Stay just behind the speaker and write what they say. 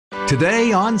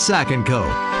Today on Sac & Co.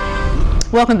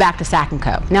 Welcome back to Sac &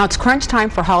 Co. Now it's crunch time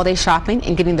for holiday shopping,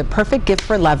 and getting the perfect gift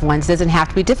for loved ones doesn't have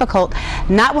to be difficult,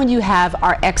 not when you have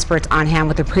our experts on hand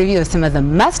with a preview of some of the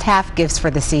must-have gifts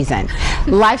for the season.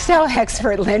 Lifestyle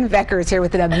expert Lynn Becker is here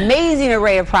with an amazing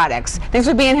array of products. Thanks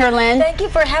for being here, Lynn. Thank you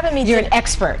for having me. You're an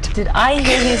expert. Did I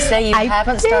hear you say you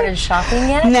haven't started shopping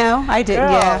yet? No, I didn't.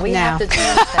 Girl, Yeah, we have to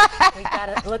change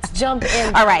that. Let's jump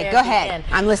in. All right, go ahead.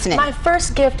 I'm listening. My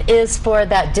first gift is for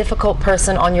that difficult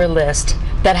person on your list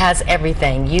that has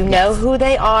everything. You know who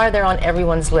they are. They're on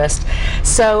everyone's list.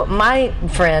 So my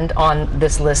friend on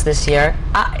this list this year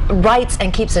writes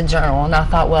and keeps a journal, and I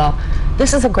thought, well,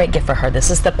 this is a great gift for her. This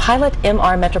is the Pilot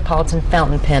MR Metropolitan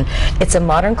Fountain Pen. It's a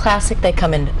modern classic. They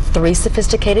come in 3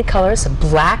 sophisticated colors: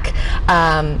 black,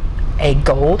 a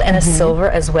gold, and a silver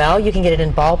as well. You can get it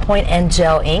in ballpoint and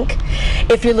gel ink.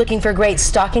 If you're looking for great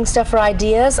stocking stuffer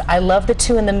ideas, I love the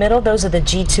 2 in the middle. Those are the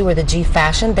G2 or the G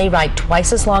Fashion. They write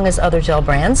twice as long as other gel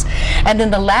brands. And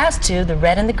then the last 2, the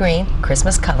red and the green,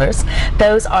 Christmas colors,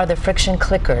 those are the Friction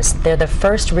Clickers. They're the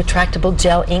first retractable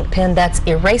gel ink pen that's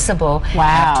erasable.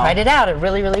 Wow. I've tried it out. It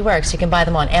really, really works. You can buy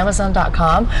them on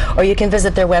Amazon.com, or you can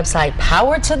visit their website,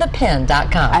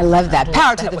 powertothepen.com. I love that.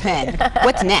 Power to the pen.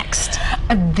 What's next?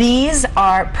 These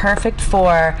are perfect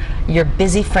for your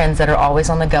busy friends that are always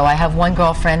on the go. I have one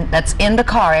girlfriend that's in the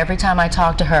car every time I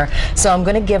talk to her, so I'm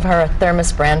going to give her a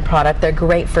Thermos brand product. They're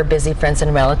great for busy friends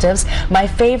and relatives. My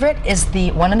favorite is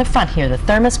the one in the front here, the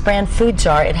Thermos brand food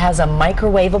jar. It has a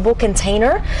microwavable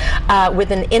container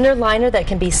with an inner liner that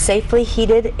can be safely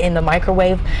heated in the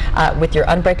microwave with your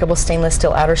unbreakable stainless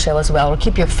steel outer shell as well. It'll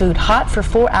keep your food hot for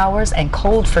 4 hours and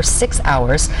cold for 6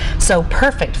 hours, so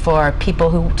perfect for people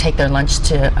who take their lunch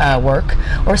to work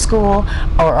or school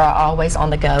or are always on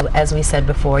the go, as we said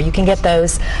before. You can get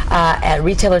those at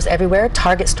retailers everywhere,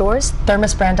 Target stores,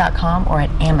 thermosbrand.com, or at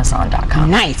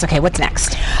Amazon.com. Nice. Okay, what's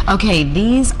next? Okay,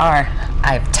 these are,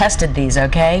 I've tested these,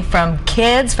 okay? From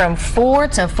kids from 4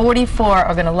 to 44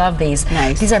 are going to love these.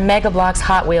 Nice. These are Mega Bloks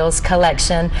Hot Wheels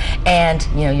collection, and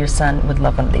you know, your son would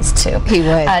love one of these too. He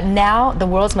would. Now, the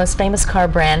world's most famous car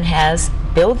brand has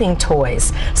building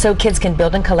toys, so kids can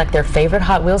build and collect their favorite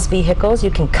Hot Wheels vehicles.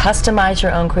 You can customize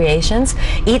your own creations.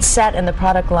 Each set in the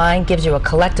product line gives you a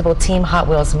collectible Team Hot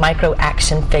Wheels micro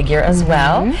action figure as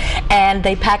well, and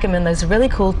they pack them in those really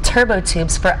cool turbo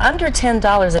tubes for under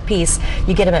 $10 a piece.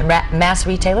 You get them at mass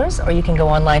retailers, or you can go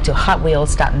online to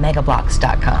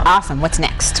hotwheels.megabloks.com. Awesome. What's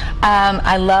next?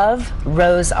 I love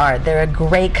Rose Art. They're a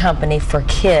great company for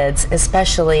kids,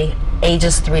 especially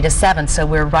ages 3 to 7, so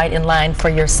we're right in line for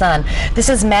your son. This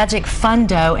is Magic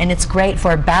Fundo, and it's great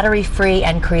for battery-free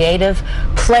and creative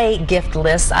play gift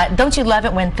lists. Don't you love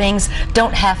it when things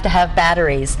don't have to have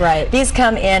batteries? Right. These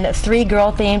come in 3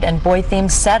 girl-themed and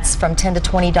boy-themed sets from $10 to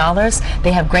 $20.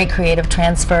 They have great creative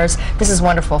transfers. This is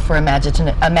wonderful for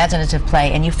imaginative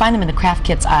play, and you find them in the craft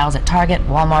kits aisles at Target,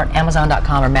 Walmart,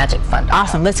 Amazon.com, or Magic Fundo.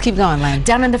 Awesome. Let's keep going, Lynn.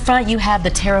 Down in the front, you have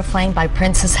the Terra Flame by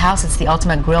Prince's House. It's the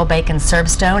ultimate grill, bake, and serve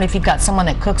stone. If you've got someone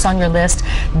that cooks on your list,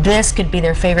 this could be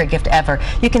their favorite gift ever.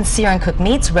 You can sear and cook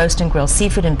meats, roast and grill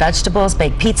seafood and vegetables,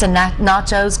 bake pizza,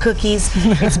 nachos, cookies.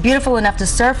 It's beautiful enough to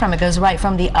serve from. It goes right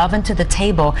from the oven to the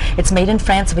table. It's made in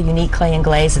France with a unique clay and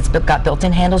glaze. It's got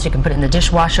built-in handles. You can put it in the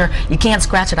dishwasher. You can't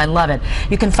scratch it. I love it.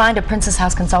 You can find a Princess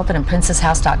House consultant at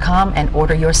princesshouse.com and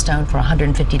order your stone for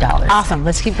 $150. Awesome.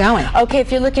 Let's keep going. Okay, if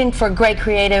you're looking for great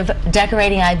creative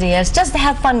decorating ideas, just to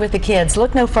have fun with the kids,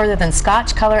 look no further than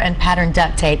Scotch, Color, and Pattern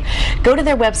Duct Tape. Go to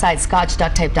their website,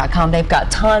 scotchducttape.com. They've got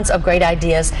tons of great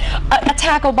ideas. A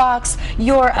tackle box,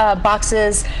 your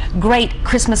boxes, great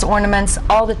Christmas ornaments.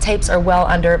 All the tapes are well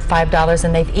under $5,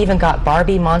 and they've even got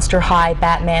Barbie, Monster High,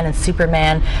 Batman, and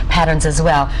Superman patterns as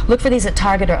well. Look for these at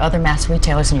Target or other mass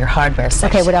retailers in your hardware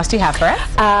section. Okay, what else do you have for us?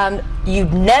 You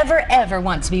never ever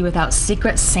want to be without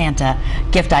Secret Santa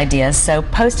gift ideas, so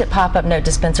Post-it pop-up note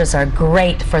dispensers are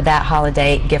great for that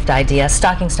holiday gift idea.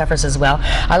 Stocking stuffers as well.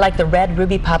 I like the red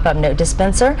ruby pop-up note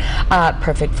dispenser,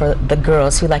 perfect for the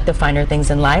girls who like the finer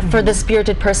things in life. For the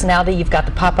spirited personality, you've got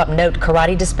the pop-up note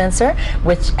karate dispenser,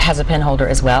 which has a pen holder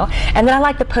as well. And then I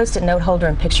like the Post-it note holder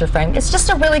and picture frame. It's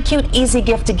just a really cute, easy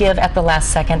gift to give at the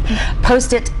last second.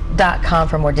 Post-it.com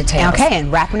for more details. Okay,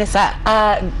 and wrapping us up.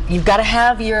 You've got to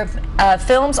have your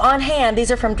films on hand. These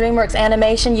are from DreamWorks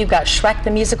Animation. You've got Shrek the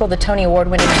Musical, the Tony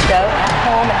Award-winning show, at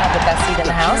home and have the best seat in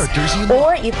the house.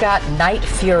 Or you've got Night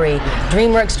Fury,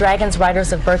 DreamWorks Dragons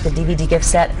Riders of Birth, the DVD gift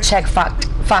set. Check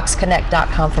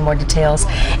foxconnect.com for more details.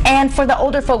 And for the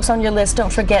older folks on your list,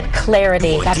 don't forget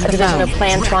Clarity, a division of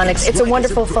Plantronics. It's a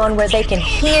wonderful phone where they can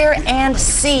hear and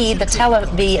see the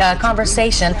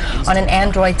conversation on an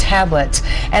Android tablet.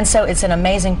 And so it's an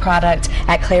amazing product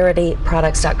at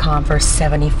clarityproducts.com for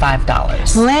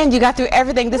 $75. Lynn, you got through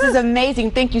everything. This is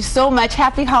amazing. Thank you so much.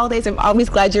 Happy holidays. I'm always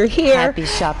glad you're here. Happy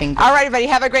shopping. All right, everybody.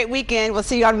 Have a great weekend. We'll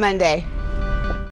see you on Monday.